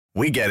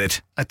We get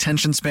it.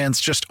 Attention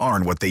spans just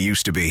aren't what they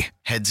used to be.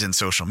 Heads in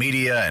social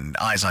media and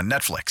eyes on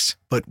Netflix.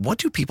 But what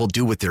do people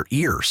do with their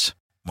ears?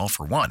 Well,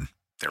 for one,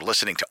 they're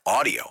listening to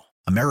audio.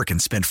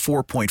 Americans spend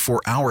 4.4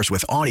 hours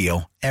with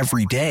audio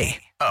every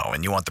day. Oh,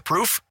 and you want the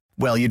proof?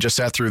 Well, you just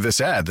sat through this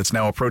ad that's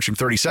now approaching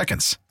 30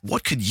 seconds.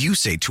 What could you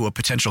say to a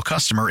potential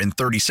customer in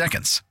 30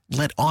 seconds?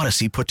 Let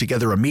Odyssey put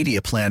together a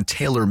media plan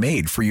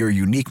tailor-made for your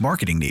unique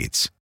marketing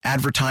needs.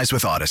 Advertise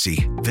with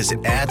Odyssey.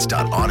 Visit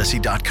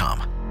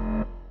ads.odyssey.com.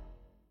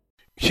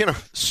 You know,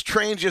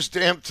 strangest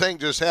damn thing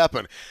just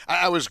happened.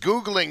 I was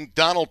Googling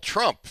Donald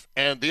Trump,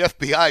 and the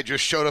FBI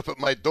just showed up at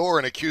my door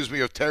and accused me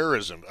of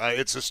terrorism.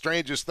 It's the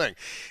strangest thing.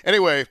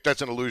 Anyway,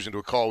 that's an allusion to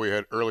a call we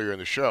had earlier in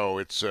the show.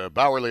 It's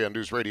Bowerly on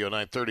News Radio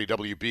 930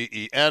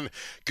 WBEN.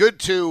 Good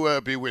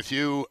to be with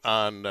you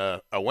on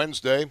a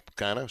Wednesday,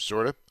 kind of,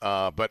 sort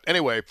of. But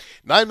anyway,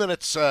 9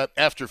 minutes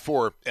after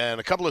 4, and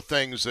a couple of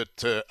things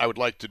that I would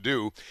like to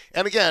do.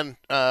 And again,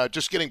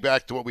 just getting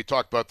back to what we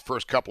talked about the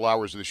first couple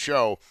hours of the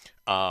show,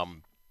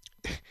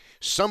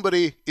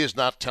 somebody is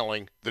not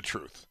telling the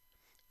truth.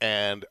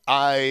 And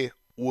I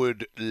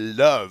would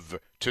love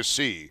to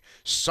see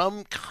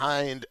some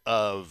kind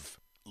of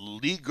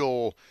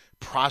legal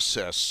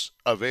process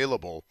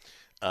available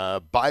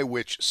by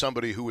which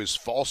somebody who is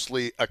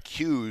falsely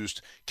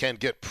accused can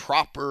get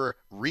proper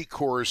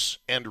recourse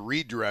and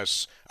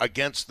redress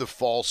against the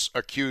false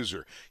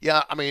accuser.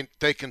 Yeah, I mean,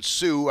 they can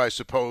sue, I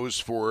suppose,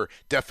 for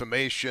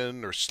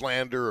defamation or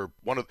slander or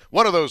one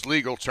of those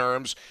legal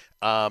terms,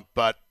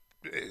 but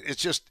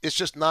it's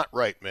just not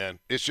right, man.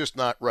 It's just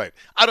not right.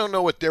 I don't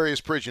know what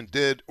Darius Pridgeon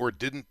did or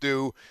didn't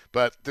do,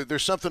 but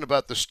there's something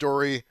about the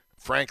story,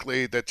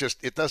 frankly, that just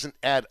it doesn't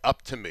add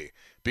up to me,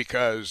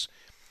 because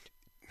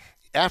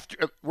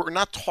we're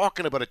not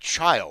talking about a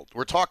child.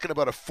 We're talking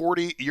about a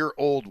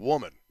 40-year-old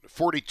woman,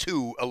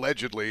 42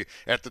 allegedly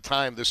at the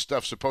time this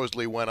stuff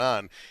supposedly went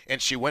on,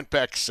 and she went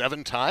back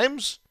 7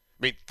 times?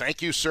 I mean,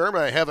 thank you, sir. May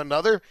I have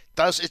another?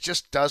 It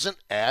just doesn't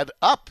add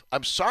up.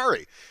 I'm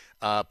sorry.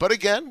 But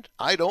again,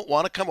 I don't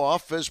want to come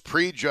off as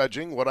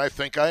prejudging what I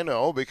think I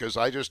know, because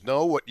I just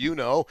know what you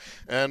know,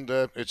 and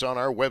it's on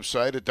our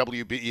website at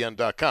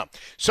WBEN.com.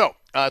 So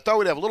I thought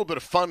we'd have a little bit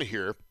of fun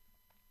here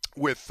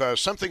with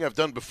something I've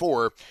done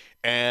before,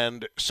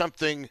 and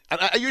something,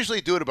 and I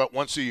usually do it about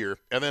once a year,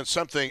 and then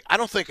something I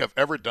don't think I've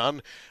ever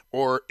done,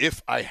 or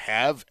if I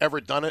have ever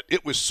done it,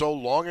 it was so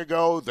long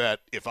ago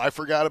that if I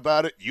forgot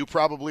about it, you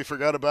probably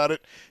forgot about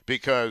it,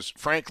 because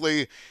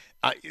frankly,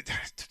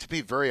 to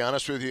be very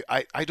honest with you,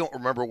 I don't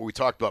remember what we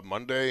talked about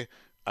Monday.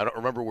 I don't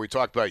remember what we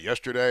talked about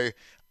yesterday.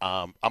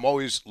 I'm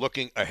always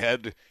looking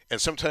ahead, and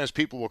sometimes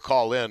people will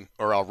call in,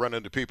 or I'll run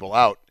into people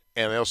out,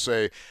 and they'll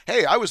say,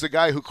 hey, I was the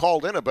guy who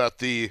called in about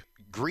the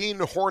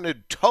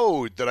green-horned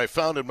toad that I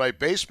found in my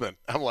basement.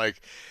 I'm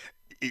like,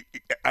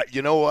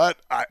 you know what?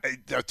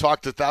 I've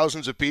talked to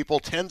thousands of people,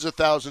 tens of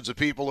thousands of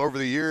people over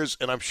the years,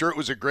 and I'm sure it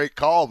was a great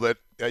call, but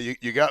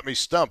you got me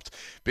stumped,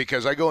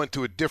 because I go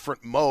into a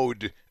different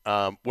mode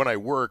when I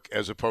work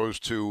as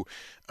opposed to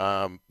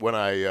when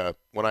I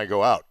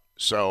go out.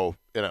 So,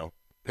 you know,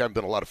 haven't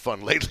been a lot of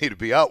fun lately to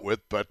be out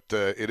with, but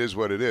it is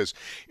what it is.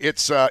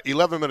 It's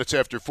 11 minutes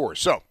after 4.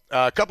 So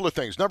a couple of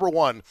things. Number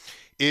one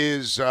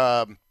is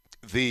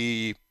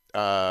the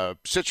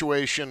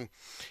situation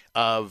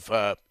of,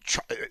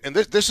 and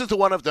this is the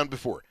one I've done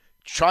before,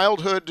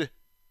 childhood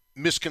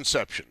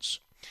misconceptions.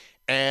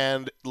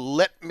 And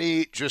let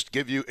me just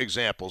give you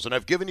examples. And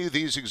I've given you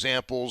these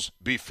examples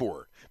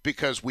before,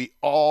 because we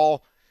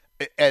all,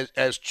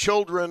 as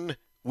children,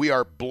 we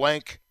are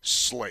blank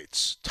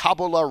slates.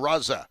 Tabula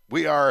rasa.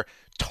 We are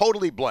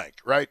totally blank,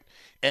 right?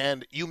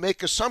 And you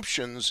make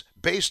assumptions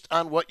based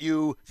on what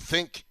you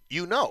think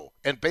you know,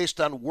 and based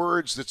on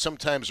words that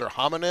sometimes are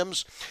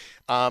homonyms.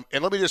 And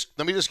let me just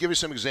give you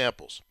some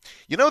examples.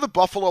 You know the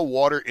Buffalo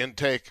water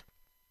intake?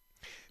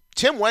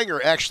 Tim Wenger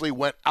actually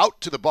went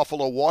out to the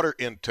Buffalo water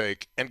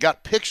intake and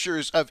got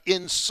pictures of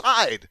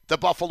inside the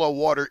Buffalo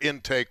water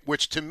intake,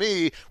 which to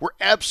me were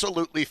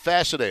absolutely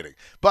fascinating.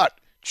 But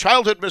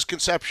childhood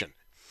misconception.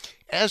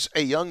 As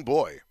a young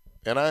boy,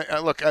 and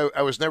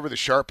I was never the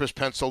sharpest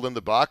pencil in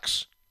the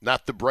box,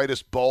 not the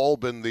brightest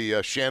bulb in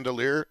the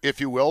chandelier,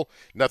 if you will.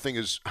 Nothing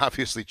has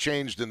obviously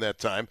changed in that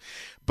time.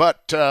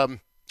 But I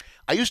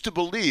used to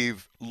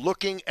believe,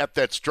 looking at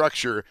that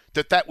structure,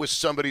 that was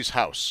somebody's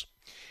house.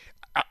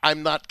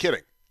 I'm not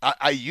kidding.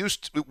 I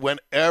used to,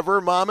 whenever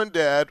Mom and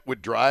Dad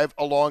would drive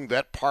along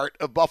that part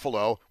of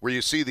Buffalo where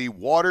you see the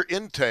water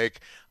intake,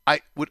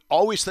 I would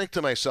always think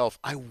to myself,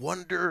 I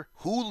wonder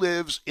who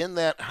lives in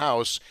that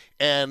house,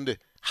 and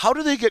how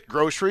do they get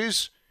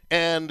groceries,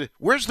 and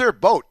where's their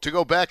boat to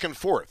go back and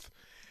forth?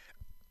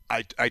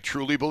 I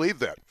truly believe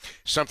that.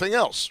 Something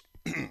else.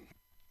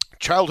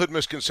 Childhood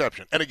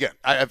misconception. And again,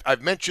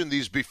 I've mentioned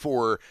these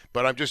before,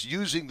 but I'm just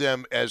using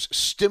them as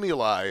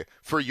stimuli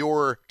for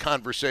your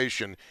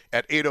conversation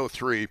at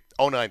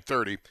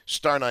 803-0930,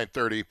 star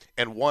 930,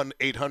 and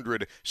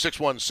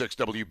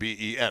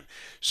 1-800-616-WBEN.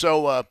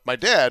 So my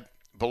dad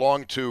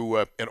belonged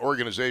to an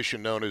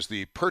organization known as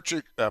the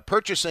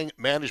Purchasing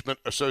Management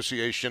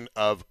Association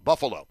of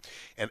Buffalo.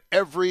 And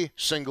every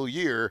single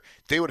year,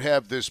 they would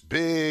have this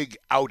big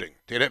outing.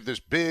 They'd have this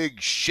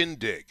big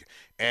shindig.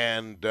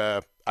 And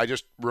I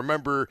just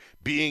remember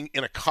being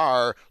in a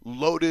car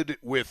loaded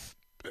with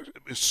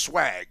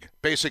swag.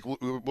 Basically,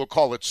 we'll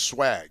call it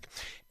swag.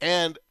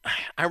 And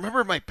I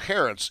remember my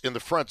parents in the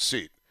front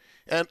seat.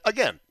 And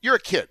again, you're a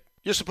kid.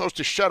 You're supposed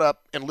to shut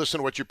up and listen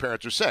to what your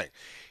parents are saying.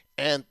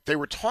 And they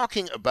were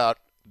talking about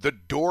the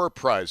door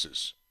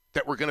prizes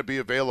that were going to be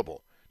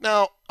available.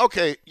 Now,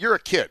 okay, you're a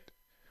kid.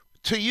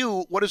 To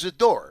you, what is a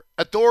door?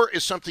 A door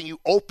is something you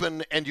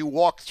open and you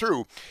walk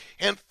through.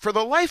 And for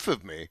the life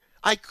of me,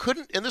 I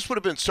couldn't, and this would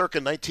have been circa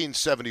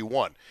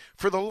 1971.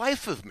 For the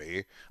life of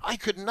me, I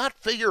could not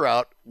figure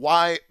out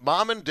why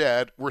mom and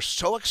dad were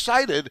so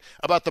excited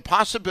about the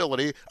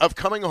possibility of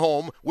coming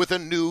home with a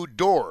new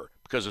door.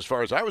 Because as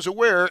far as I was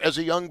aware, as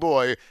a young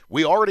boy,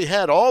 we already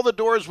had all the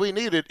doors we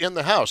needed in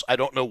the house. I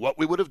don't know what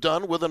we would have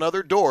done with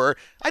another door.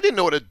 I didn't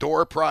know what a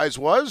door prize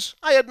was.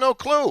 I had no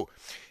clue.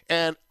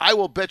 And I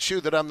will bet you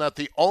that I'm not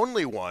the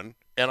only one,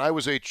 and I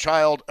was a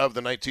child of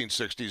the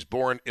 1960s,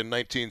 born in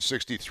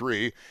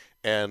 1963.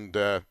 And,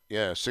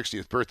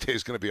 60th birthday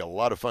is going to be a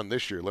lot of fun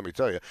this year, let me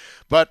tell you.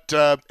 But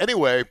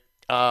anyway,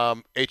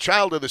 a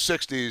child of the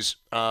 60s,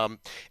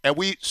 and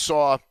we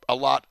saw a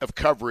lot of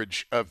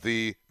coverage of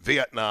the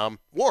Vietnam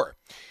War.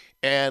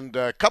 And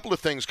a couple of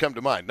things come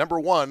to mind. Number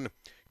one,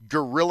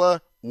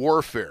 guerrilla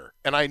warfare.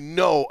 And I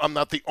know I'm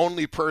not the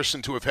only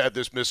person to have had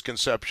this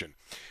misconception.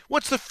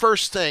 What's the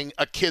first thing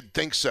a kid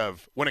thinks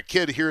of when a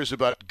kid hears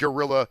about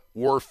guerrilla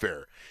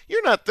warfare?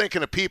 You're not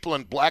thinking of people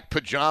in black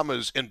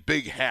pajamas and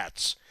big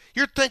hats.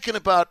 You're thinking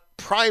about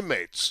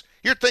primates.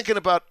 You're thinking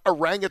about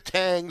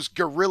orangutans,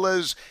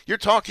 gorillas. You're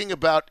talking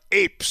about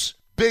apes,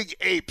 big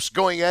apes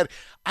going at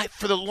it.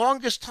 For the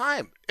longest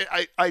time,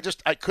 I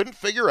couldn't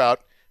figure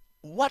out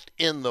what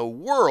in the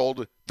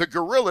world the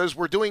gorillas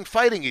were doing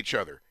fighting each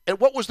other. And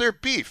what was their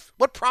beef?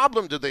 What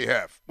problem did they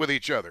have with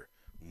each other?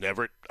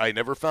 I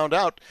never found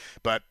out,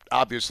 but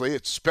obviously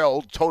it's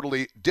spelled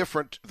totally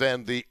different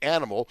than the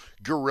animal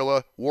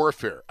guerrilla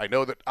warfare. I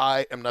know that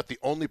I am not the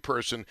only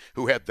person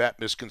who had that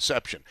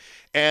misconception.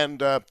 And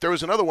there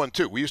was another one,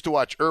 too. We used to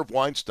watch Irv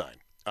Weinstein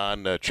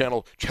on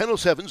Channel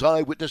 7's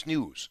Eyewitness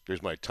News.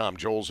 There's my Tom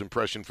Jones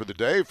impression for the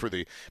day for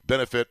the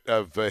benefit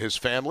of his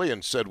family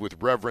and said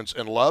with reverence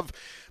and love.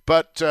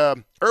 But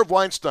Irv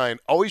Weinstein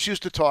always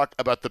used to talk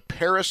about the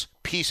Paris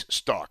peace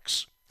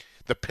talks.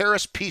 The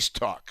Paris peace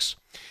talks.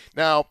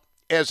 Now,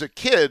 as a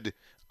kid,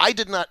 I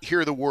did not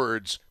hear the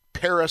words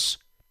Paris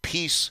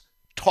peace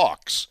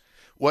talks.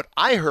 What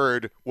I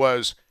heard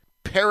was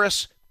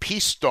Paris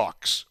peace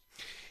talks.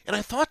 And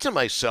I thought to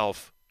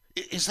myself,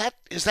 is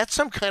that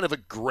some kind of a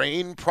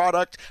grain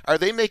product? Are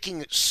they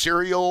making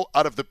cereal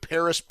out of the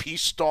Paris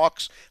peace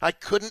talks? I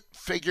couldn't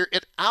figure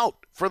it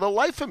out for the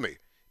life of me.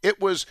 I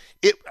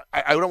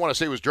don't want to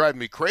say it was driving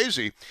me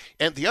crazy.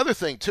 And the other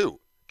thing, too,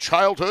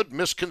 childhood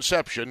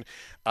misconception.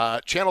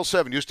 Channel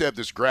 7 used to have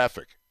this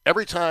graphic.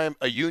 Every time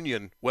a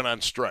union went on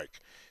strike,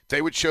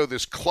 they would show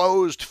this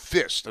closed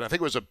fist. And I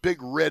think it was a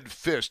big red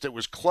fist that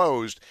was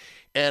closed.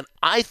 And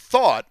I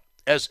thought,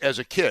 as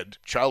a kid,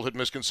 childhood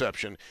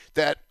misconception,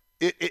 that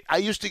I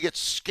used to get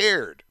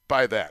scared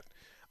by that.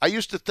 I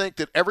used to think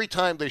that every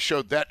time they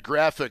showed that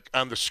graphic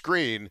on the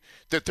screen,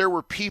 that there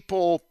were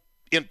people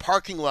in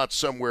parking lots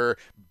somewhere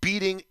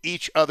beating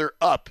each other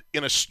up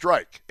in a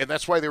strike. And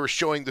that's why they were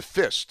showing the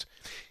fist.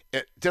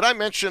 Did I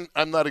mention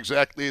I'm not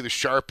exactly the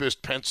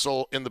sharpest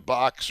pencil in the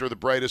box or the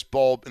brightest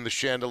bulb in the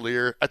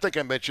chandelier? I think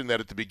I mentioned that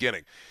at the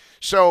beginning.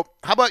 So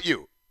how about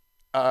you?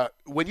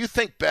 When you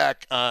think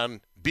back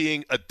on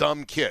being a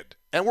dumb kid,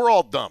 and we're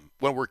all dumb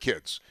when we're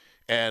kids,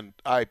 and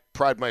I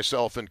pride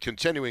myself in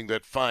continuing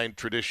that fine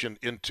tradition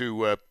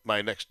into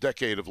my next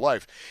decade of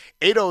life,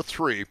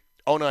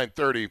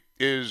 803-0930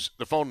 is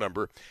the phone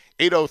number,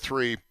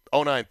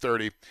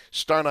 803-0930,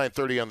 star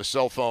 930 on the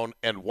cell phone,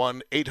 and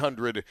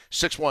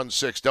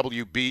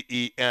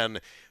 1-800-616-WBEN.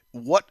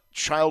 What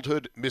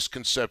childhood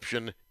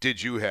misconception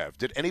did you have?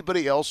 Did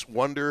anybody else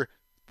wonder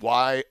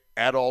why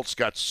adults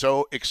got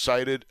so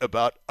excited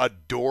about a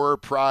door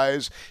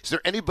prize? Is there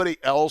anybody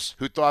else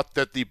who thought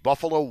that the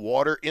Buffalo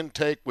water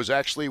intake was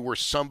actually where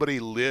somebody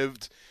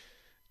lived?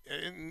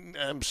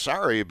 I'm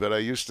sorry, but I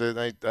used to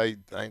think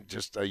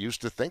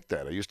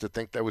that. I used to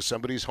think that was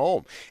somebody's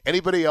home.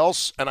 Anybody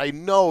else? And I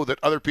know that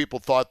other people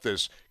thought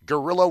this.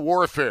 Guerrilla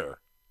warfare.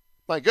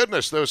 My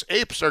goodness, those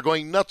apes are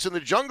going nuts in the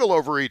jungle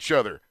over each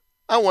other.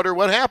 I wonder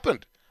what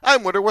happened. I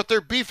wonder what they're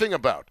beefing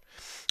about.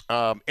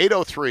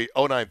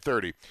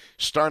 803-0930,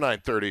 star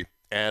 930,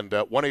 and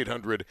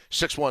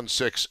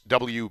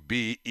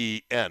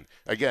 1-800-616-WBEN.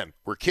 Again,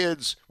 we're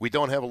kids. We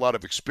don't have a lot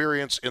of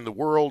experience in the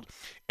world.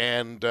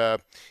 And,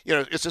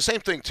 it's the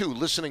same thing, too,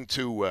 listening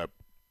to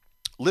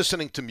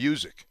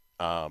music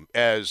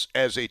as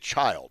a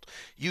child.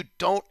 You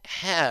don't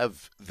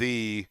have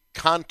the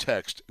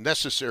context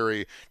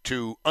necessary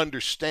to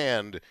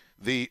understand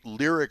the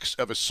lyrics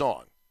of a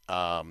song.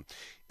 I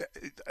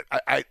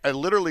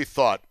literally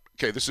thought,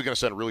 okay, this is going to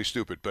sound really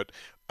stupid, but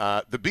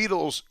the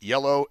Beatles'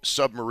 Yellow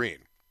Submarine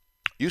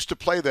used to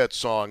play that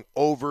song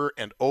over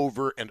and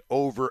over and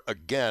over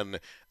again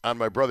on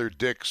my brother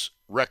Dick's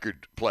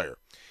record player.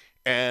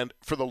 And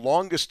for the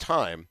longest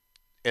time,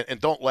 and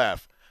don't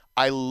laugh,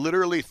 I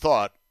literally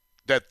thought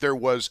that there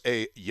was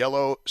a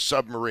yellow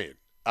submarine.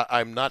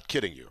 I'm not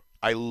kidding you.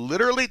 I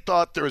literally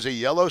thought there was a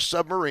yellow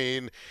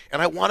submarine,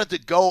 and I wanted to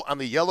go on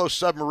the yellow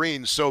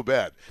submarine so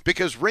bad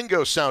because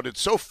Ringo sounded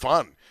so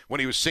fun when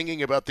he was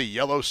singing about the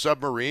yellow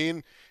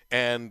submarine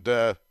and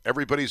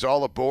everybody's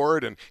all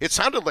aboard, and it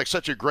sounded like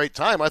such a great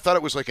time. I thought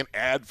it was like an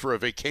ad for a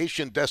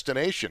vacation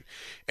destination.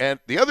 And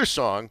the other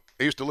song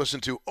I used to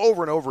listen to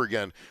over and over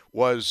again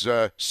was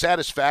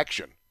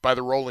Satisfaction by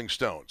the Rolling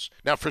Stones.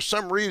 Now, for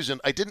some reason,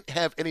 I didn't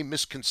have any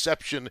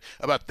misconception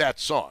about that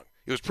song.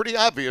 It was pretty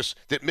obvious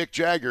that Mick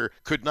Jagger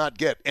could not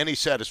get any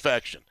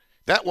satisfaction.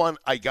 That one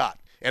I got,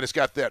 and it's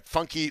got that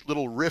funky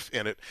little riff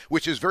in it,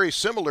 which is very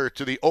similar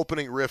to the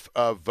opening riff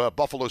of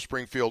Buffalo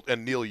Springfield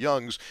and Neil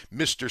Young's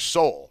Mr.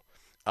 Soul.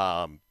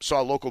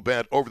 Saw a local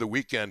band over the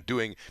weekend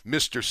doing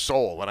Mr.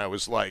 Soul, and I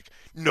was like,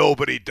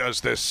 nobody does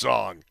this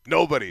song.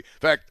 Nobody. In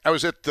fact, I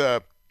was at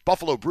the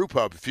Buffalo Brew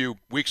Pub a few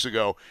weeks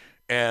ago,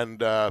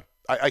 and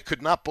I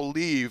could not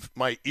believe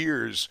my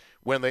ears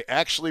when they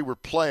actually were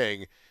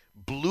playing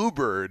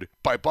Bluebird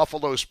by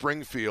Buffalo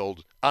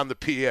Springfield on the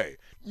PA.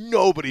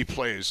 Nobody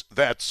plays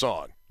that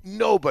song.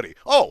 Nobody.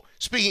 Oh,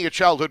 speaking of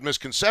childhood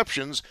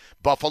misconceptions,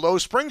 Buffalo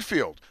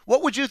Springfield.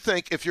 What would you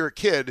think if you're a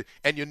kid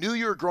and you knew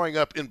you were growing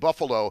up in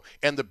Buffalo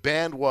and the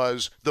band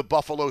was the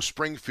Buffalo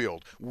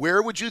Springfield?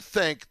 Where would you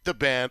think the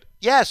band?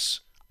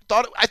 Yes,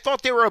 I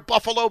thought they were a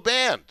Buffalo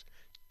band.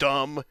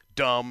 Dumb,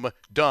 dumb,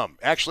 dumb.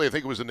 Actually, I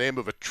think it was the name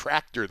of a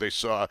tractor they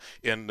saw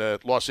in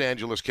Los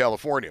Angeles,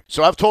 California.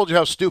 So I've told you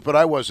how stupid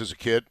I was as a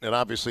kid, and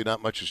obviously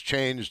not much has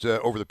changed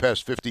over the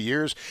past 50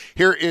 years.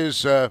 Here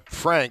is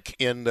Frank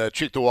in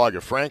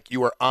Cheektowaga. Frank,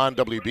 you are on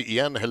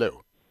WBEN.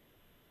 Hello.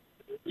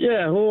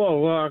 Yeah,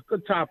 hello.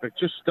 Good topic.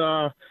 Just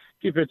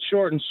keep it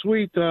short and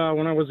sweet.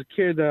 When I was a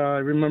kid, I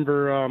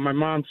remember my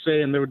mom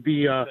saying there would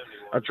be a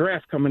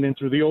draft coming in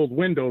through the old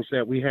windows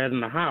that we had in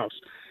the house.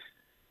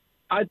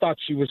 I thought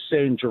she was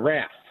saying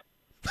giraffe,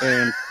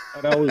 and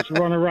I'd always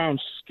run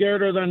around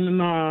scareder than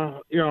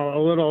a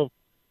little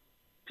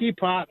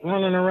teapot,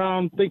 running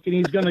around thinking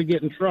he's going to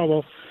get in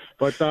trouble.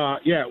 But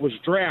yeah, it was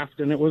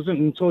draft, and it wasn't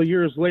until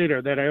years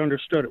later that I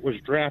understood it was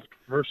draft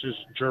versus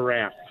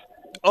giraffe.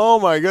 Oh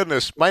my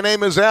goodness! My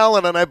name is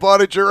Alan, and I bought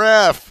a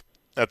giraffe.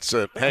 That's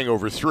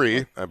Hangover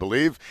 3, I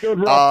believe. Good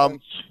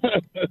reference.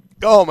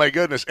 Oh my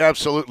goodness!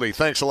 Absolutely.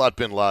 Thanks a lot,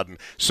 Bin Laden.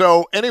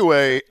 So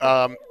anyway.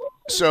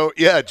 So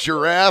yeah,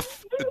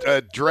 giraffe,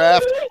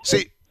 draft.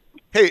 See,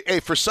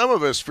 hey, for some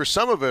of us,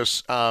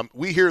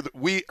 we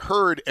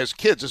heard as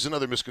kids. This is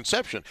another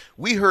misconception.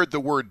 We heard the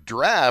word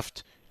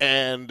draft,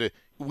 and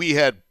we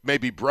had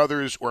maybe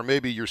brothers or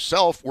maybe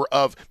yourself were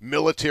of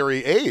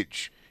military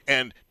age,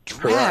 and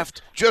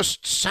draft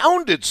just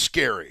sounded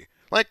scary.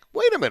 Like,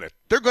 wait a minute,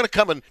 they're going to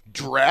come and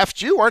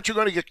draft you? Aren't you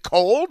going to get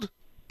cold?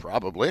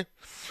 Probably.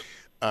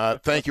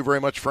 Thank you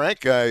very much,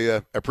 Frank.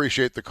 I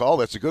appreciate the call.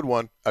 That's a good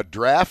one. A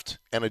draft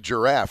and a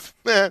giraffe.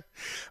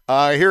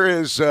 Here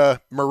is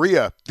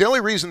Maria. The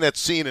only reason that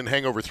scene in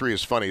Hangover 3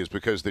 is funny is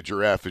because the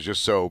giraffe is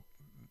just so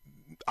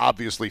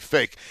obviously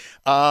fake.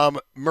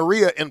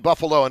 Maria in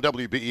Buffalo on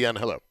WBEN.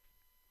 Hello.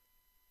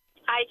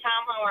 Hi,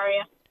 Tom. How are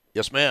you?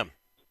 Yes, ma'am.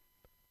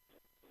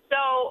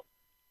 So,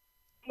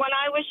 when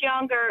I was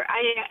younger,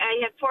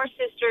 I had 4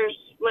 sisters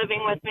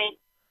living with me,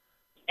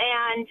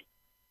 and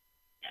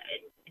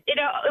it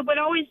would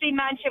always be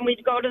mentioned.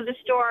 We'd go to the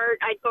store.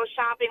 I'd go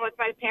shopping with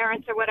my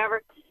parents or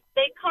whatever.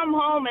 They'd come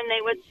home and they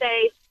would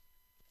say,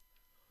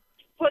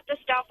 put the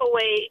stuff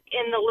away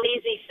in the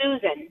Lazy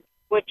Susan,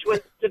 which was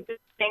the big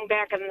thing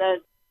back in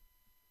the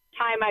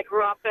time I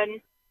grew up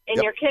in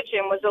Yep. your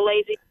kitchen was a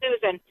Lazy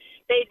Susan.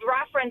 They'd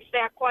reference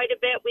that quite a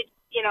bit. We'd,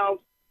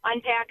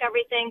 unpack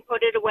everything,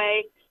 put it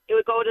away. It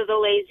would go to the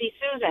Lazy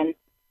Susan.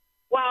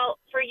 Well,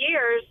 for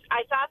years,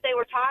 I thought they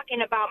were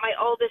talking about my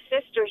oldest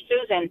sister,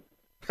 Susan.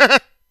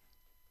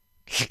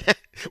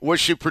 Was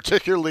she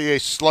particularly a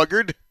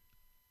sluggard?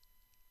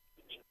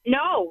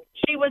 No,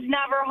 she was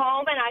never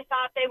home, and I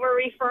thought they were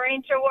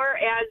referring to her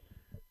as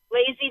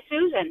Lazy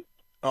Susan.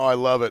 Oh, I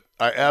love it.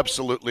 I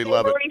absolutely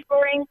love it. They were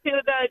referring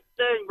to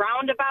the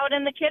roundabout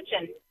in the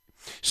kitchen.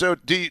 So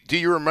do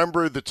you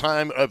remember the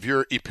time of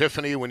your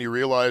epiphany when you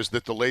realized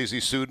that the Lazy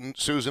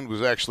Susan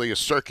was actually a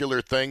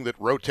circular thing that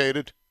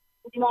rotated?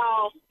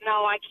 No,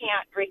 I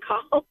can't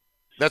recall.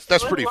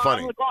 That's pretty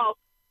funny. Ago.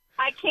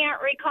 I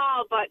can't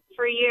recall, but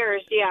for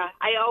years, yeah,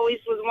 I always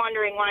was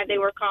wondering why they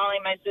were calling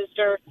my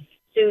sister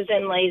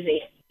Susan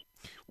Lazy.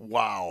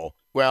 Wow.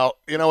 Well,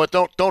 you know what?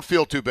 Don't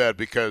feel too bad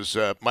because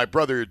my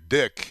brother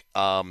Dick,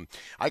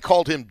 I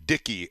called him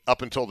Dickie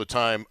up until the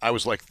time I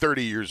was like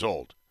 30 years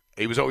old.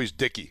 He was always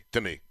Dickie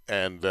to me.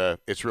 and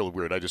it's really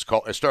weird.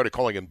 I started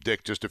calling him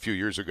Dick just a few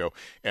years ago,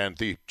 and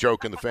the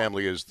joke in the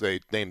family is they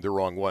named the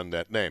wrong one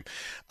that name.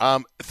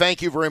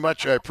 Thank you very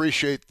much. I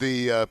appreciate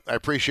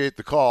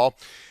the call.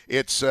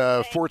 It's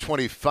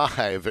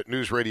 4:25 at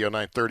News Radio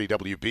 930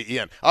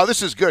 WBEN. Oh,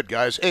 this is good,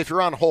 guys. Hey, if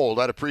you're on hold,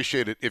 I'd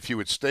appreciate it if you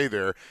would stay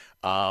there,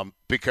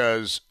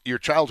 because your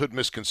childhood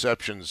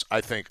misconceptions, I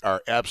think,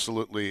 are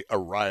absolutely a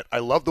riot. I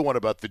love the one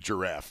about the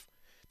giraffe.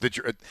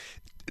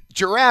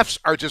 Giraffes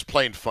are just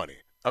plain funny.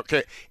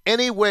 Okay,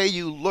 any way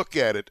you look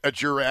at it, a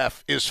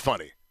giraffe is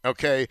funny.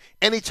 Okay,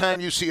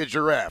 anytime you see a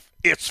giraffe,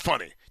 it's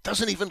funny.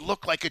 Doesn't even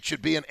look like it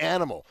should be an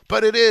animal,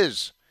 but it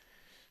is.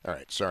 All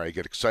right, sorry, I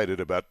get excited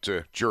about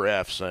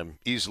giraffes. I'm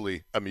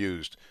easily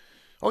amused.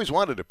 Always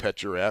wanted a pet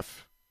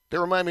giraffe. They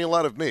remind me a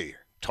lot of me.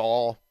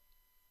 Tall,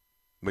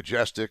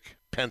 majestic,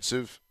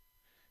 pensive.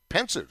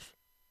 Pensive.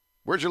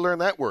 Where'd you learn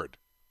that word?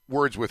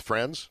 Words with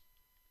Friends?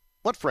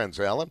 What friends,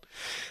 Alan?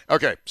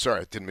 Okay,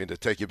 sorry, I didn't mean to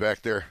take you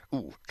back there.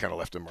 Ooh, kind of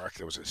left a mark.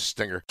 That was a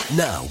stinger.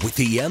 Now, with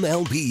the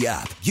MLB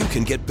app, you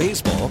can get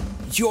baseball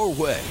your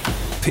way.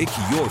 Pick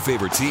your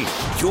favorite team,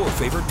 your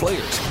favorite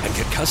players, and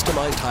get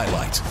customized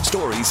highlights,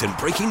 stories, and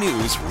breaking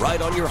news right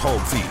on your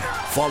home feed.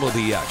 Follow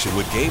the action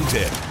with Game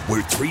Day,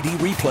 where 3D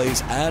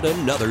replays add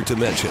another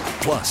dimension.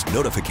 Plus,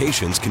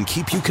 notifications can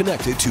keep you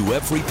connected to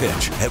every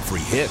pitch, every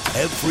hit,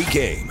 every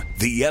game.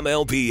 The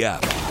MLB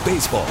app.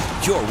 Baseball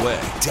your way.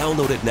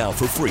 Download it now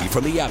for free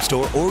from the App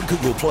Store or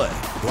Google Play.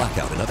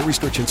 Blackout and other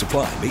restrictions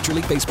apply. Major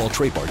League Baseball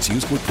trademarks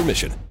used with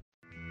permission.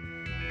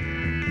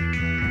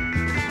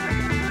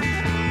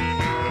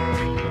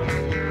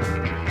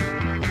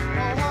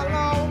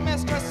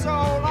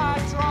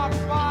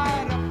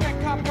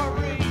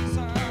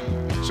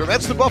 So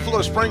that's the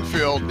Buffalo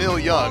Springfield, Neil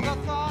Young,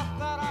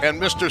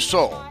 and Mr.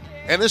 Soul.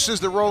 And this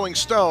is the Rolling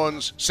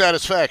Stones'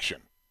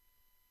 Satisfaction.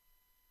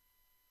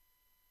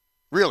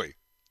 Really?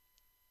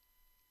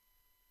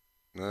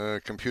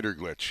 Computer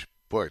glitch.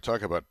 Boy,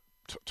 talk about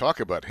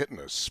hitting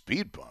a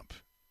speed bump.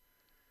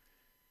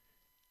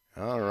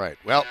 All right.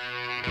 Well,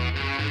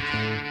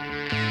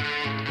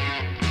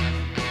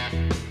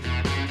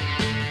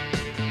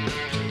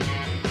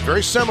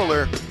 very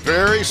similar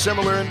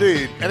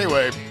indeed.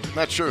 Anyway,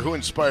 not sure who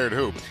inspired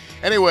who.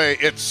 Anyway,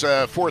 it's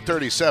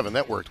 4:37.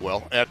 That worked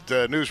well at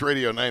News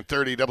Radio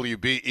 930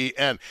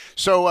 WBEN.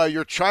 So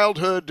your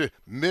childhood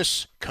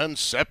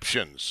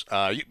misconceptions.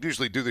 You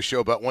usually do the show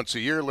about once a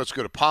year. Let's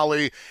go to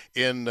Polly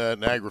in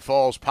Niagara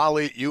Falls.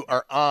 Polly, you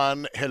are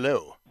on.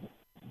 Hello.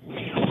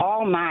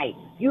 Oh, my.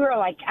 You are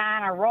like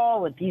on a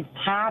roll with these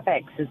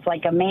topics. It's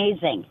like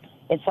amazing.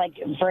 It's like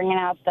bringing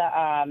out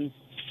the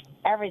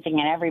everything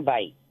and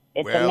everybody.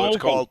 It's amazing.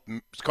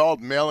 It's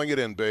called mailing it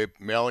in, babe.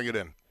 Mailing it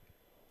in.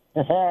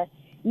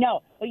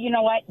 No, but you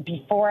know what?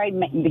 Before I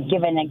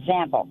give an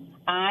example,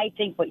 I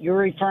think what you're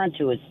referring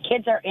to is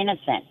kids are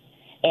innocent,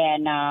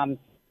 and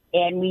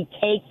we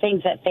take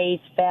things at face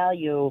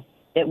value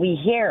that we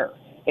hear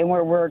and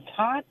where we're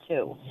taught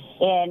to,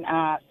 and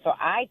so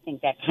I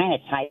think that kind of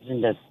ties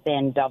into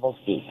thin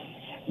doublespeak.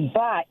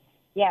 But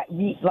yeah,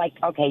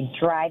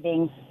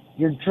 driving.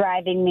 You're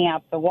driving me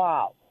up the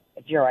wall.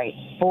 If you're a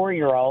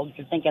 4-year-old,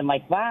 you're thinking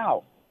like,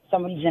 wow,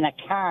 somebody's in a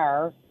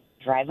car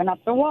driving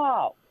up the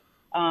wall.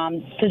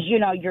 Because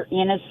you're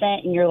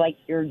innocent and you're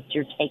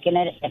taking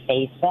it at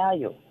face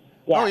value.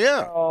 Yeah. Oh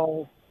yeah.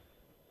 So,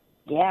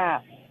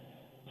 yeah.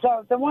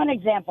 So the one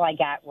example I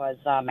got was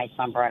my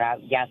son brought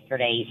out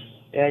yesterday.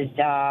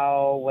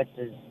 What's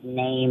his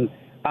name?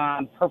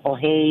 Purple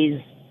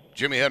Haze.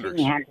 Jimi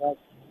Hendrix.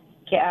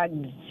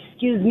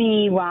 Excuse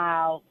me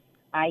while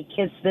I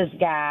kiss this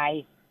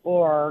guy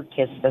or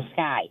kiss the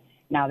sky.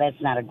 Now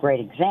that's not a great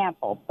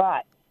example,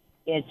 but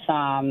it's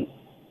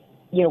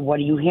what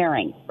are you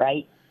hearing,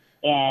 right?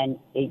 And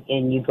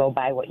you go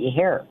by what you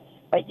hear.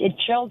 But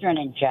children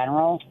in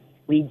general,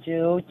 we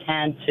do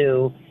tend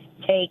to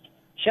take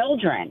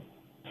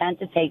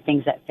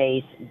things at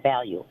face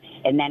value.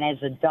 And then as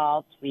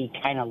adults, we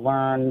kind of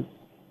learn,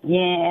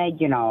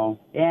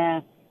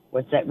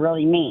 what's that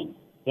really mean?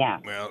 Yeah.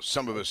 Well,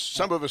 some of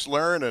us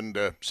learn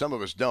and some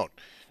of us don't.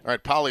 All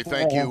right, Polly,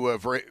 thank you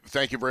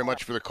very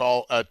much for the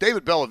call.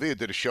 David Bellavia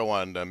did a show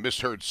on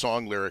misheard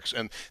song lyrics,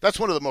 and that's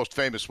one of the most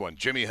famous ones.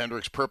 Jimi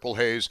Hendrix, Purple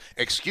Haze,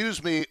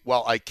 Excuse Me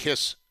While I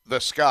Kiss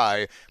the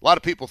Sky. A lot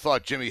of people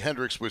thought Jimi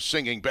Hendrix was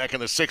singing back in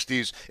the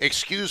 60s,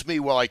 Excuse Me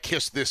While I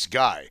Kiss This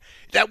Guy.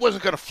 That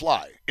wasn't going to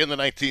fly in the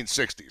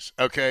 1960s,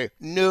 okay?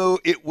 No,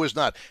 it was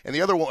not. And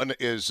the other one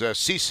is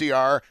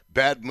CCR,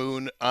 Bad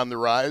Moon on the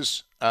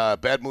Rise,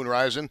 Bad Moon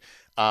Rising.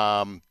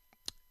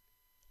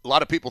 A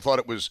lot of people thought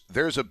it was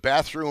There's a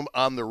Bathroom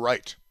on the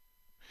Right.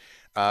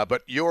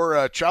 But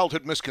your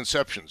childhood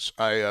misconceptions,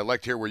 I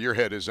like to hear where your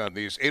head is on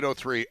these.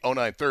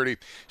 803-0930,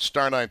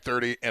 star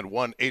 930, and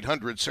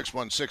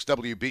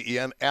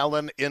 1-800-616-WBEN.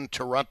 Alan in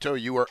Toronto,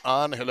 you are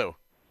on. Hello.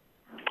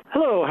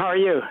 Hello, how are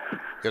you?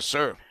 Yes,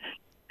 sir.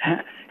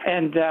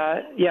 And,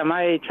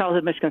 my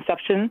childhood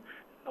misconception,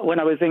 when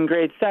I was in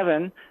grade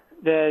 7,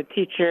 the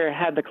teacher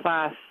had the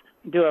class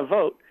do a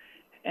vote.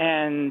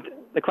 And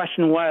the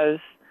question was,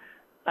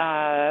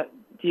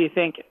 do you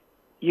think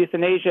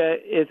euthanasia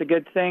is a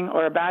good thing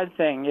or a bad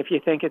thing. If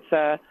you think it's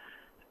a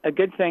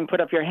good thing,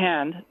 put up your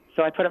hand.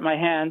 So I put up my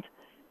hand,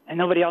 and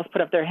nobody else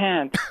put up their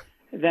hand.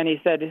 Then he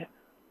said,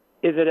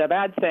 is it a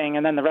bad thing?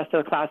 And then the rest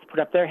of the class put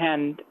up their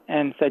hand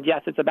and said,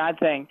 yes, it's a bad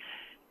thing.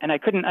 And I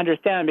couldn't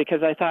understand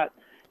because I thought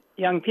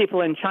young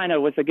people in China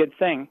was a good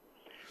thing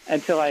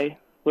until I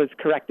was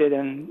corrected,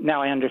 and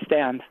now I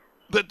understand.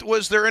 But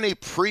was there any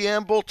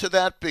preamble to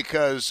that?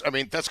 Because, I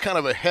mean, that's kind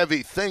of a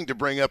heavy thing to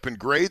bring up in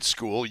grade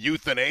school,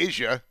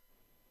 euthanasia.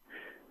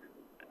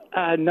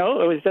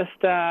 No, it was just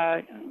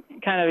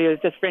he was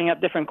just bringing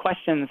up different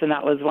questions, and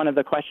that was one of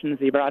the questions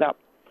he brought up.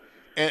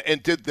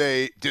 And did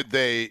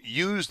they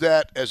use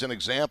that as an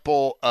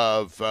example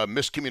of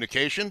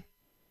miscommunication?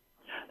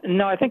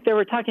 No, I think they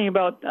were talking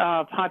about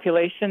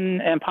population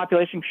and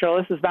population control.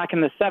 This was back in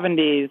the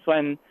 70s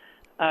when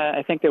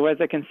I think there was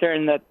a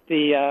concern that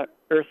the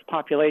Earth's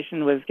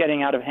population was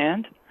getting out of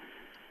hand.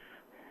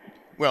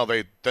 Well,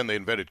 they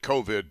invented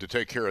COVID to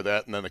take care of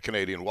that, and then the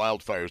Canadian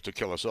wildfires to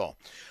kill us all.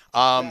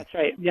 That's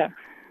right, yeah.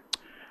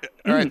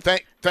 All right,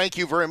 thank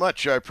you very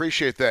much. I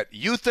appreciate that.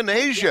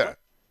 Euthanasia.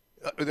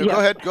 Yeah. Go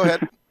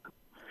ahead.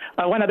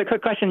 One other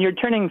quick question. You're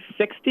turning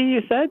 60,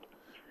 you said?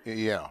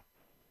 Yeah.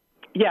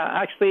 Yeah,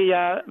 actually,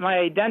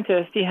 my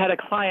dentist, he had a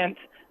client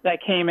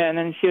that came in,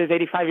 and she was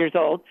 85 years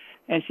old,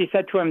 and she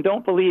said to him,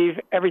 don't believe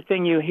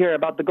everything you hear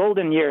about the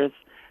golden years.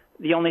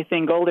 The only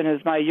thing golden is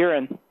my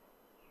urine.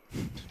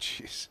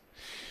 Jeez.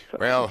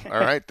 Well, all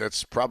right.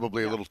 That's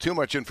probably a little too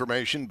much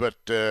information, but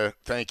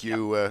thank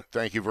you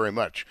very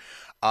much.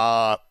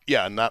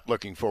 Not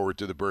looking forward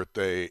to the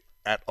birthday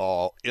at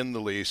all, in the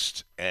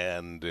least.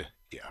 And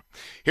yeah,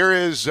 here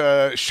is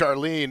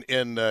Charlene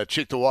in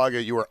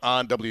Cheektowaga. You are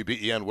on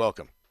WBEN.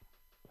 Welcome.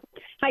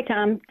 Hi,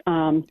 Tom.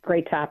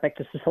 Great topic.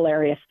 This is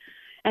hilarious.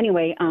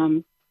 Anyway,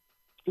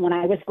 when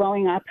I was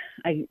growing up,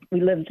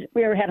 we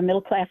had a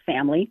middle class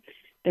family.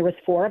 There was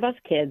 4 of us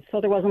kids, so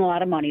there wasn't a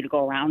lot of money to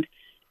go around.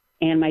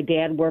 And my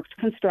dad worked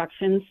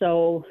construction,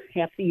 so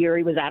half the year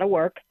he was out of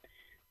work.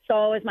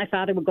 So as my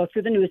father would go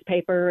through the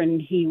newspaper and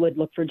he would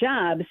look for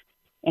jobs,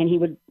 and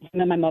him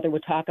and my mother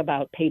would talk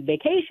about paid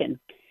vacation.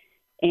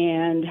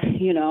 And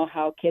you know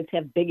how kids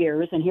have big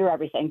ears and hear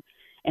everything.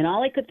 And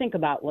all I could think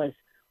about was,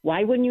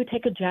 why wouldn't you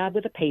take a job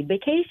with a paid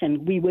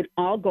vacation? We would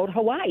all go to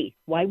Hawaii.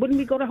 Why wouldn't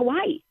we go to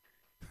Hawaii?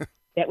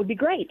 That would be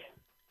great.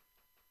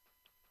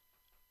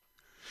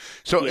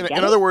 So,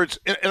 in other words,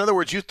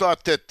 you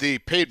thought that the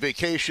paid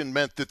vacation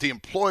meant that the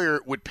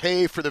employer would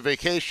pay for the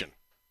vacation.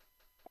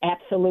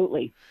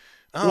 Absolutely.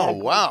 Oh,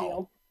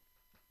 wow.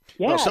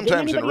 Yeah. Well,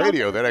 sometimes in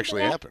radio that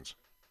actually happens.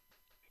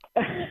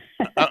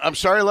 I'm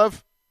sorry,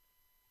 love?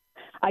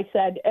 I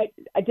said,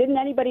 didn't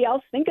anybody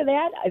else think of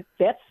that?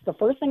 That's the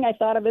first thing I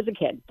thought of as a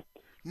kid.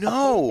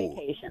 No. A paid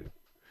vacation.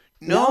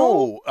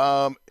 No.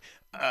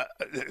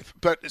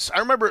 But I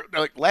remember,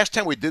 like, last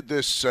time we did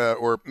this,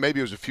 or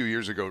maybe it was a few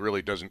years ago, it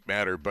really doesn't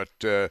matter, but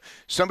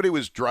somebody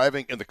was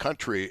driving in the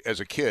country as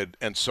a kid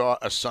and saw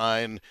a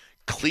sign,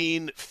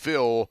 Clean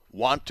Phil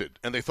Wanted,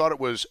 and they thought it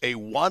was a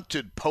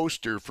wanted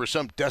poster for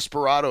some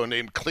desperado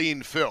named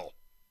Clean Phil.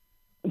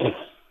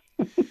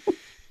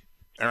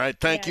 All right,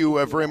 thank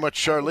you very much,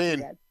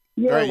 Charlene.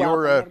 You're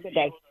welcome. Have a good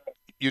day.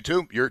 You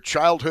too. Your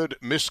childhood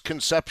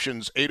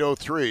misconceptions,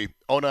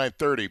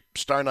 803-0930,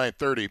 star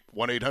 930,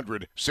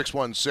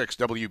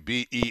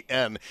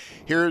 1-800-616-WBEN.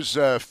 Here's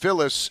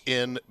Phyllis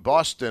in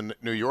Boston,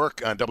 New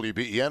York on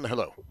WBEN.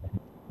 Hello.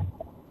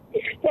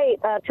 Hey,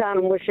 Tom,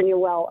 I'm wishing you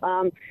well.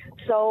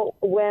 So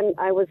when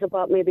I was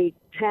about maybe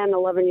 10,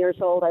 11 years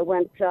old, I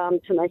went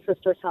to my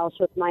sister's house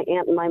with my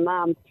aunt and my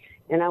mom,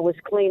 and I was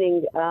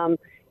cleaning the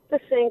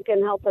sink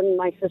and helping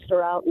my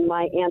sister out, and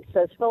my aunt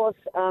says, Phyllis,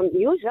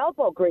 use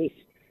elbow grease.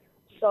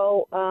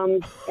 So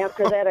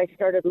after that, I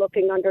started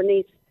looking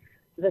underneath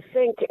the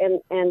sink,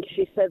 and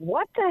she said,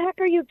 what the heck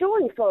are you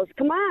doing, Phyllis?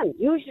 Come on,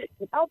 use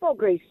elbow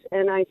grease.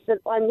 And I said,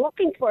 well, I'm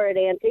looking for it,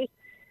 Auntie.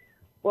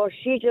 Well,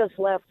 she just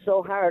laughed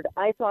so hard.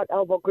 I thought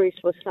elbow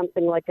grease was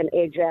something like an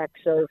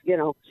Ajax or,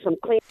 some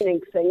cleaning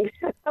thing.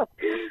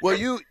 Well,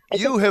 you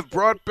have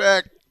brought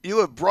back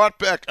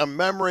a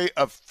memory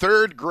of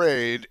third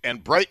grade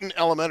and Brighton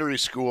Elementary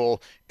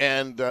School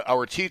and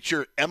our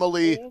teacher,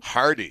 Emily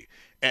Hardy.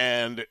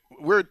 And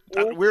we're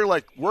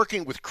like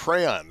working with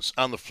crayons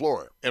on the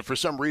floor, and for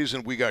some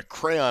reason we got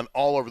crayon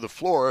all over the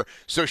floor.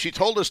 So she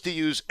told us to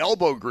use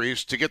elbow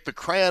grease to get the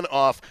crayon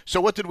off.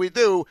 So what did we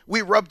do?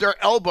 We rubbed our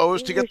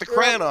elbows to get the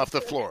crayon off the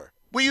floor.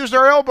 We used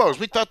our elbows.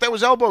 We thought that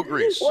was elbow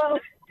grease.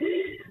 Well,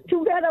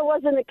 too bad I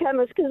wasn't a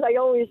chemist, because I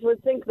always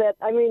would think that,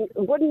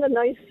 wouldn't a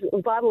nice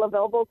bottle of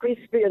elbow grease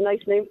be a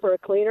nice name for a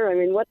cleaner?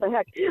 What the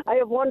heck? I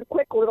have one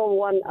quick little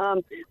one.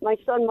 My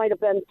son might have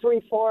been 3,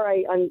 4.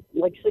 I'm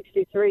like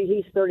 63.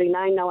 He's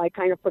 39 now. I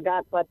kind of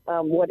forgot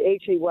what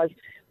age he was.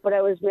 But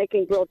I was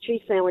making grilled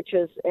cheese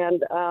sandwiches,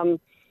 and I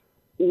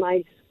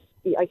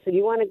said,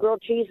 you want a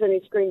grilled cheese? And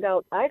he screamed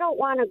out, I don't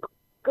want a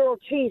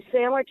grilled cheese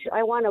sandwich.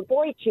 I want a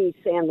boy cheese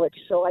sandwich.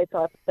 So I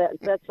thought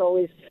that's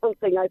always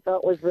something I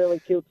thought was really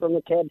cute from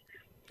a kid.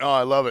 Oh,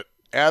 I love it.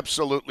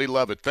 Absolutely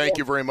love it. Thank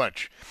you very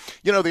much.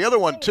 You know, the other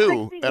one,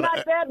 too. 60's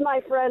not bad,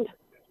 my friend.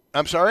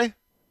 I'm sorry?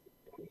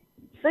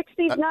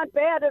 60's not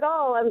bad at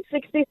all. I'm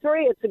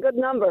 63. It's a good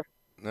number.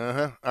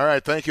 All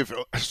right, thank you.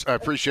 I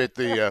appreciate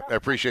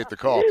the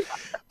call.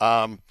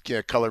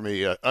 Can't color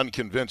me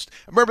unconvinced.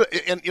 I remember,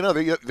 and you know,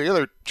 the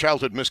other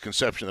childhood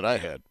misconception that I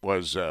had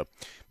was,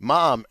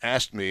 Mom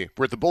asked me,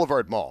 we're at the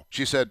Boulevard Mall.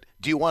 She said,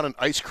 "Do you want an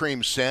ice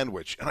cream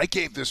sandwich?" And I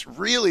gave this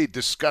really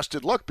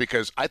disgusted look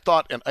because I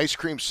thought an ice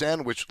cream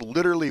sandwich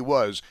literally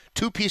was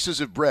 2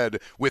 pieces of bread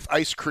with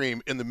ice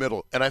cream in the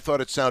middle, and I thought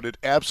it sounded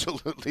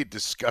absolutely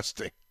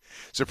disgusting.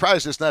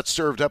 Surprised it's not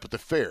served up at the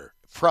fair.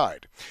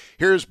 Fried.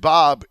 Here's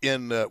Bob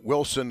in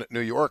Wilson, New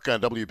York on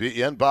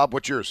WBEN. Bob,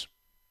 what's yours?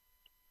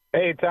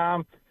 Hey,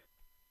 Tom.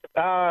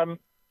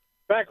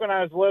 Back when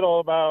I was little,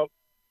 about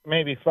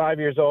maybe 5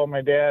 years old,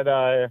 my dad,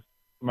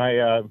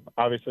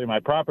 obviously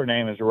my proper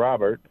name is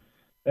Robert,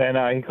 and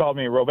he called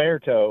me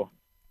Roberto.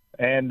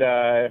 And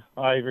I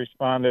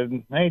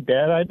responded, "Hey,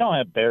 Dad, I don't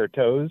have bare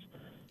toes."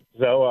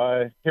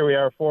 So here we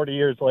are 40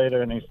 years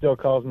later, and he still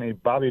calls me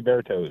Bobby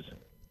Bare Toes.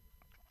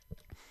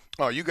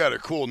 Oh, you got a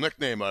cool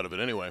nickname out of it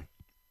anyway.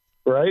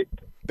 Right?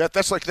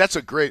 That's like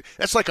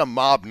a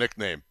mob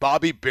nickname,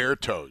 Bobby Bare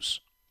Toes.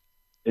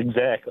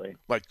 Exactly.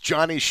 Like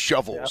Johnny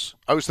Shovels.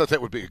 Yep. I always thought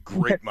that would be a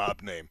great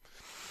mob name.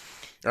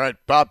 All right,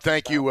 Bob,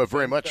 thank you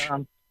very much.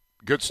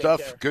 Good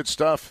stuff. Good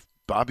stuff.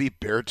 Bobby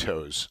Bare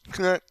Toes.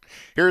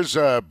 Here's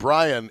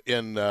Brian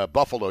in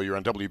Buffalo. You're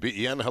on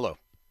WBEN. Hello.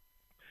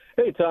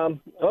 Hey, Tom.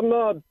 I'm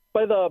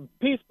by the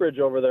Peace Bridge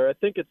over there. I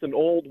think it's an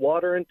old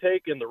water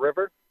intake in the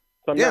river,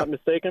 if I'm not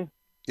mistaken.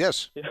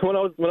 Yes. When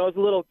I was a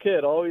little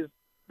kid, always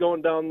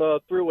going down the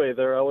thruway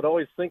there, I would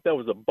always think that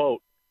was a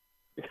boat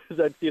because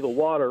I'd see the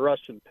water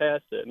rushing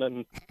past it, and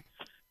then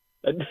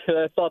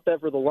I thought that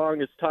for the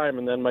longest time,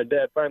 and then my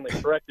dad finally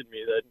corrected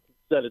me that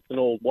said it's an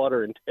old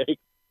water intake.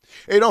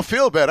 Hey, don't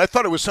feel bad. I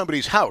thought it was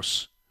somebody's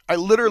house. I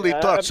literally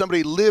thought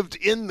somebody lived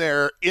in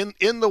there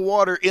in the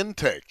water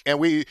intake. And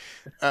we,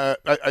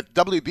 at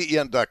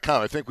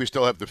WBEN.com, I think we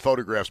still have the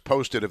photographs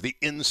posted of the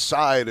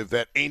inside of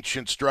that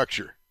ancient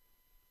structure.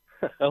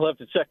 I'll have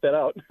to check that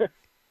out.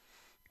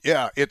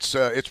 Yeah, it's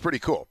pretty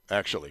cool,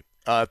 actually.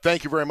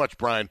 Thank you very much,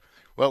 Brian.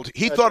 Well,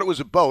 he thought it was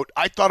a boat.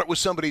 I thought it was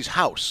somebody's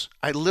house.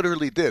 I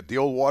literally did. The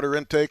old water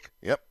intake.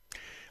 Yep.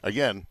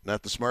 Again,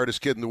 not the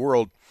smartest kid in the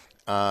world.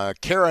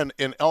 Karen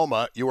in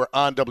Elma, you are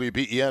on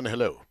WBEN.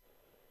 Hello.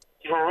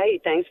 Hi,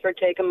 thanks for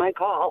taking my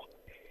call.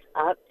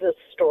 This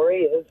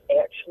story is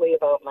actually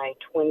about my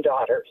twin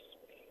daughters.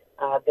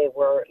 They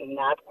were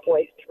not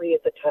quite 3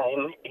 at the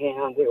time,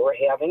 and we were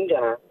having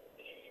dinner.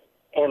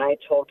 And I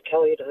told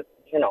Kelly to,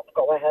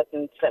 go ahead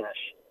and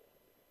finish.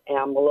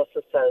 And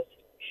Melissa says,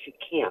 she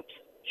can't.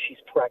 She's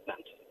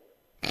pregnant.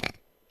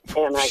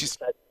 And I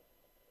said,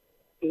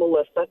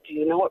 Melissa, do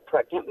you know what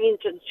pregnant means?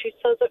 And she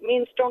says it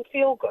means don't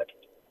feel good.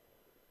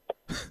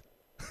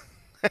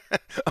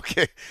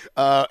 Okay.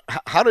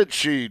 How did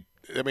she,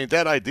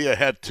 that idea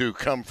had to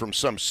come from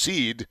some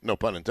seed, no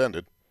pun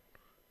intended.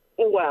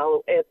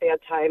 Well, at that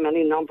time,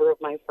 any number of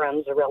my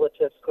friends or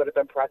relatives could have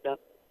been pregnant.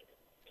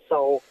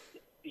 So,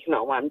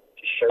 I'm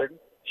sure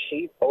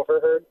she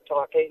overheard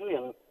talking,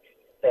 and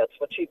that's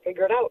what she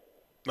figured out.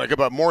 Like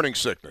about morning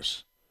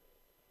sickness?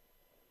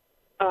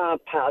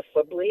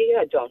 Possibly.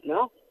 I don't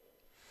know.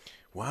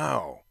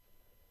 Wow.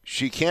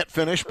 She can't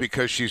finish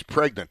because she's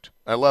pregnant.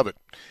 I love it.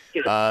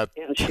 And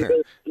she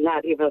was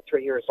not even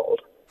 3 years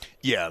old.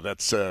 Yeah,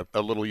 that's a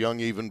little young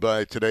even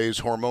by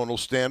today's hormonal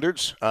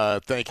standards.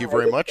 Thank you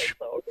very much.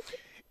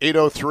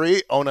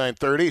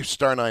 803-0930,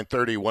 star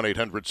 930,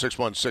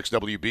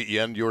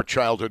 1-800-616-WBEN. Your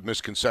childhood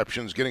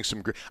misconceptions. Getting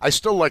some. I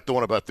still like the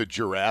one about the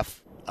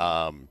giraffe.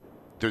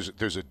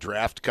 There's a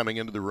draft coming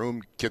into the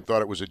room. Kid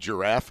thought it was a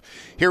giraffe.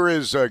 Here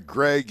is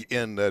Greg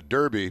in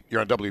Derby.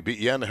 You're on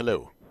WBEN.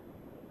 Hello.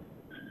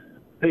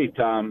 Hey,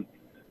 Tom.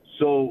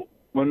 So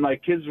when my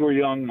kids were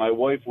young, my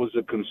wife was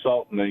a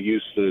consultant that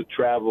used to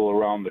travel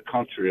around the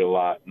country a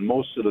lot. And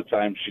most of the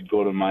time she'd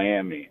go to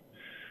Miami.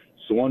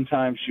 So one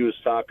time she was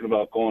talking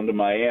about going to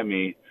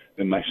Miami,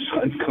 and my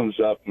son comes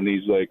up and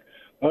he's like,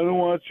 I don't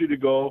want you to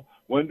go.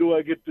 When do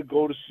I get to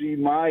go to see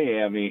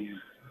Miami?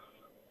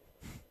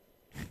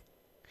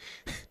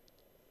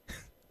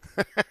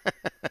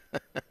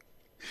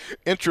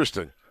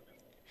 Interesting.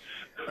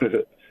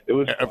 It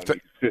was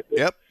funny.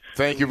 Yep.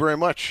 Thank you very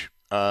much.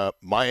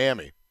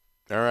 Miami.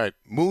 All right.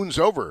 Moon's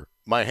over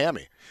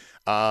Miami.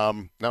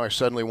 Now I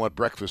suddenly want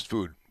breakfast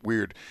food.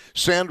 Weird.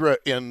 Sandra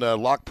in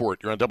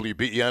Lockport, you're on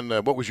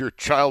WBEN. What was your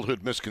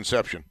childhood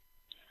misconception?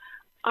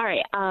 All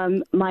right.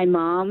 My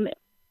mom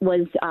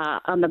was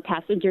on the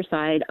passenger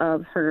side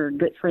of her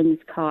good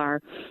friend's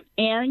car.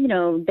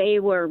 And, they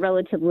were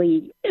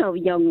relatively,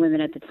 young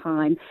women at the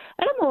time.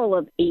 And I'm all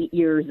of 8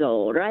 years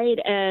old, right?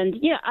 And,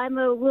 I'm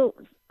a little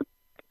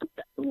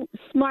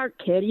smart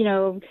kid,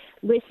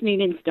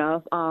 listening and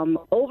stuff,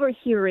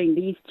 overhearing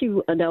these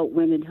 2 adult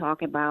women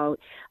talk about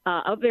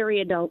a very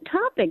adult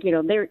topic.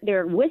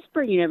 They're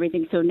whispering and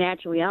everything, so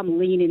naturally I'm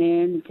leaning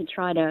in to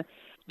try to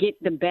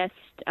get the best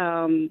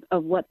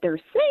of what they're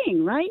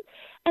saying, right?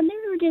 And they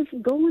were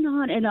just going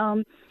on,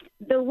 and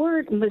the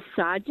word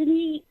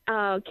misogyny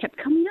kept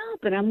coming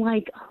up, and I'm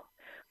like,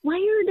 why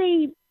are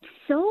they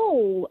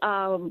so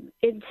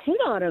intent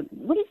on it?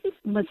 What is this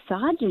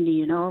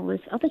misogyny and all this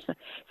other stuff?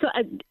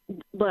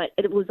 But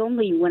it was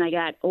only when I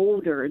got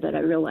older that I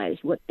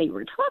realized what they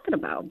were talking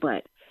about.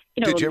 But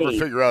did you ever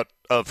figure out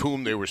of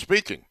whom they were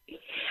speaking?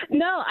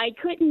 No, I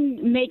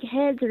couldn't make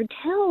heads or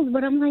tails.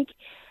 But I'm like,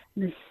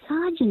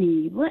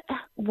 misogyny. What?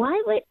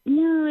 Why would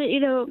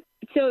no?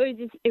 So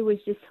it was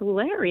just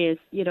hilarious.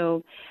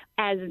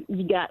 As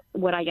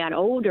I got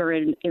older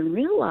and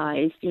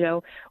realized,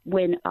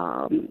 when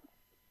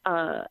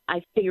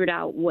I figured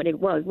out what it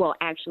was. Well,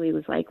 actually, it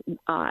was like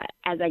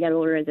as I got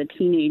older as a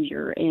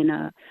teenager, and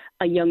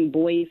a young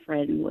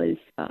boyfriend was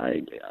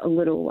a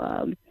little,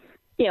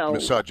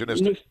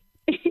 misogynistic.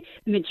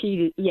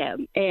 Mischievous, yeah,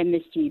 and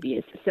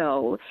mischievous.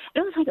 So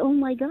I was like, oh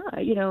my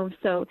God,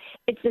 So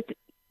it's just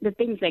the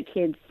things that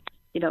kids,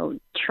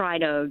 try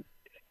to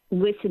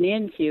listen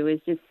into is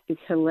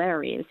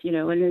hilarious,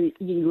 and then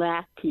you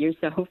laugh to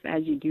yourself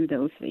as you do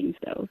those things,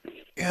 though.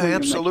 Yeah,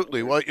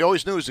 absolutely. Well, you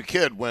always knew as a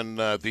kid when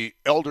the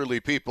elderly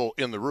people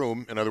in the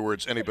room, in other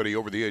words, anybody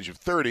over the age of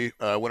 30,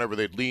 whenever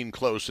they'd lean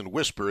close and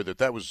whisper,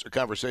 that was a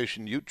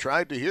conversation you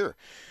tried to hear.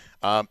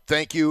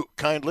 Thank you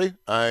kindly.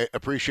 I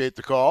appreciate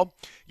the call.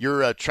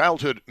 Your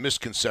childhood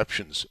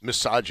misconceptions,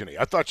 misogyny.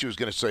 I thought she was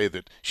going to say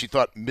that she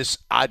thought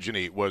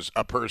misogyny was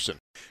a person.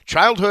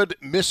 Childhood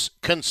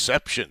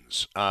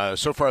misconceptions.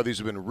 So far, these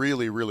have been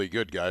really, really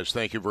good, guys.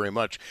 Thank you very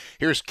much.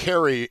 Here's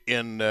Carrie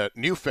in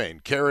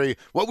Newfane. Carrie,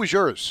 what was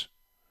yours?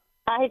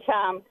 Hi,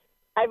 Tom.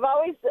 I've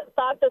always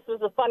thought this was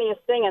the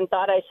funniest thing and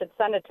thought I should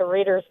send it to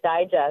Reader's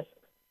Digest.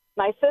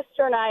 My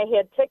sister and I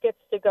had tickets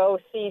to go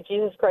see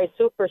Jesus Christ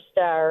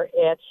Superstar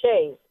at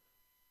Shays.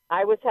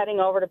 I was heading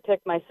over to pick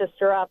my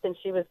sister up, and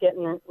she was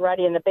getting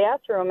ready in the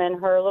bathroom,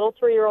 and her little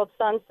 3-year-old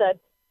son said,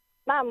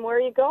 Mom, where are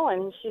you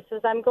going? And she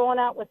says, I'm going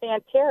out with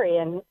Aunt Terry.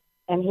 And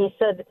he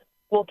said,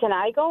 well, can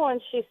I go?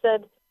 And she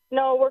said,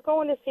 no, we're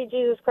going to see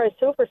Jesus Christ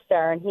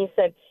Superstar. And he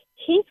said,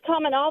 he's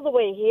coming all the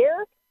way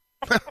here?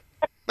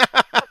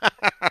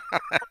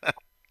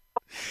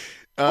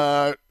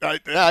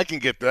 I can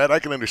get that. I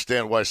can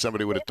understand why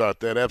somebody would have thought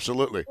that.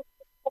 Absolutely.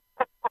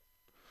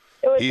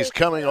 He's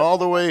coming all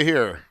the way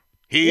here.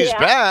 He's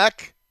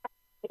back.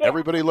 Yeah.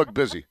 Everybody looked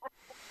busy.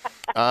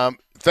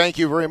 Thank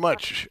you very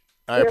much.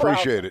 I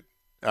appreciate it.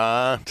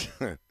 I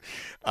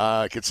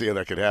could see how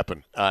that could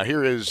happen.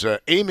 Here is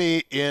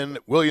Amy in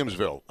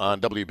Williamsville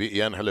on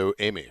WBEN. Hello,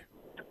 Amy.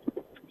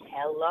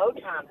 Hello,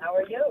 Tom. How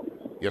are you?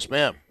 Yes,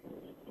 ma'am.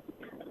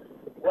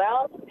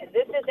 Well,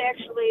 this is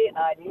actually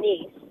a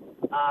niece.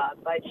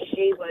 But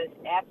she was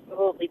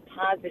absolutely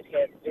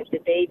positive that the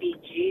baby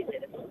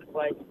Jesus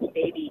was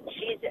baby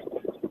Jesus.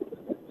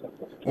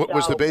 What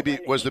was the baby?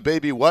 Was the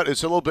baby what?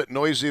 It's a little bit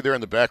noisy there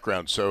in the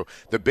background. So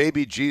the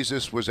baby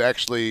Jesus was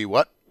actually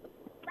what?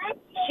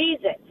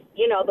 Jesus.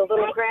 The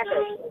little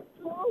crackers.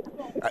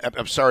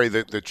 I'm sorry,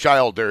 the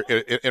child there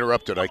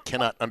interrupted. I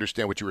cannot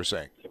understand what you were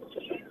saying.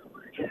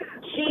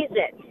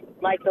 Cheez-Its,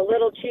 like the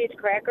little cheese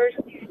crackers.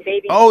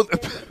 Baby. Oh,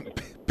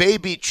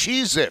 baby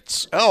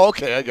Cheez-Its. Oh,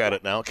 okay, I got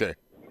it now. Okay.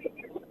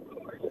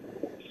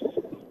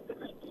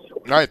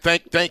 All right,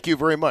 thank you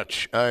very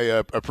much. I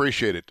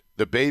appreciate it.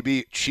 The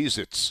baby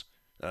Cheez-Its.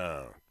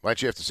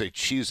 Why'd you have to say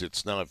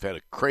Cheez-Its? Now I've had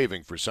a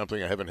craving for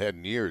something I haven't had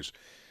in years.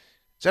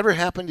 Has that ever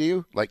happened to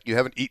you? Like you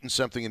haven't eaten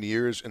something in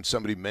years and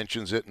somebody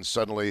mentions it and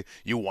suddenly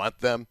you want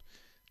them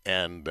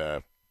and,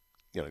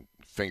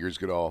 fingers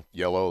get all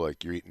yellow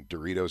like you're eating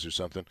Doritos or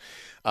something.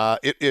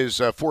 It is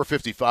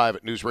 4:55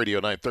 at News Radio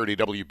 930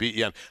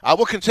 WBEN.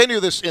 We'll continue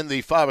this in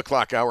the 5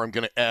 o'clock hour. I'm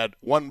going to add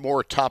one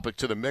more topic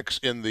to the mix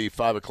in the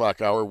 5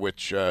 o'clock hour,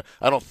 which I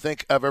don't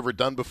think I've ever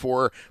done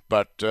before,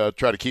 but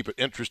try to keep it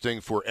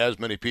interesting for as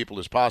many people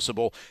as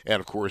possible. And,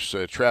 of course,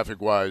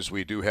 traffic-wise,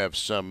 we do have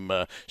some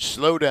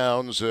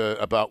slowdowns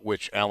about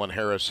which Alan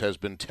Harris has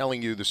been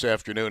telling you this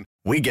afternoon.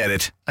 We get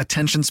it.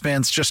 Attention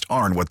spans just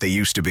aren't what they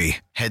used to be.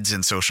 Heads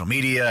in social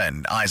media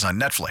and eyes on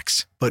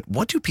Netflix. But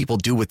what do people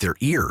do with their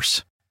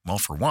ears? Well,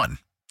 for one,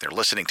 they're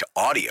listening to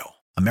audio.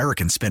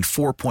 Americans spend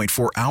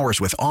 4.4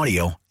 hours with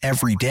audio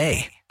every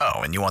day. Oh,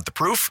 and you want the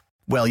proof?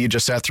 Well, you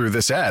just sat through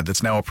this ad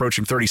that's now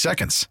approaching 30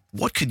 seconds.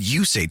 What could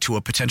you say to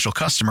a potential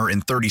customer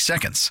in 30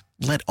 seconds?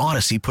 Let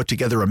Odyssey put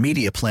together a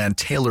media plan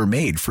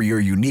tailor-made for your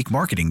unique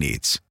marketing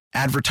needs.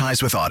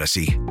 Advertise with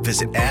Odyssey.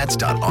 Visit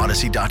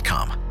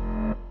ads.odyssey.com.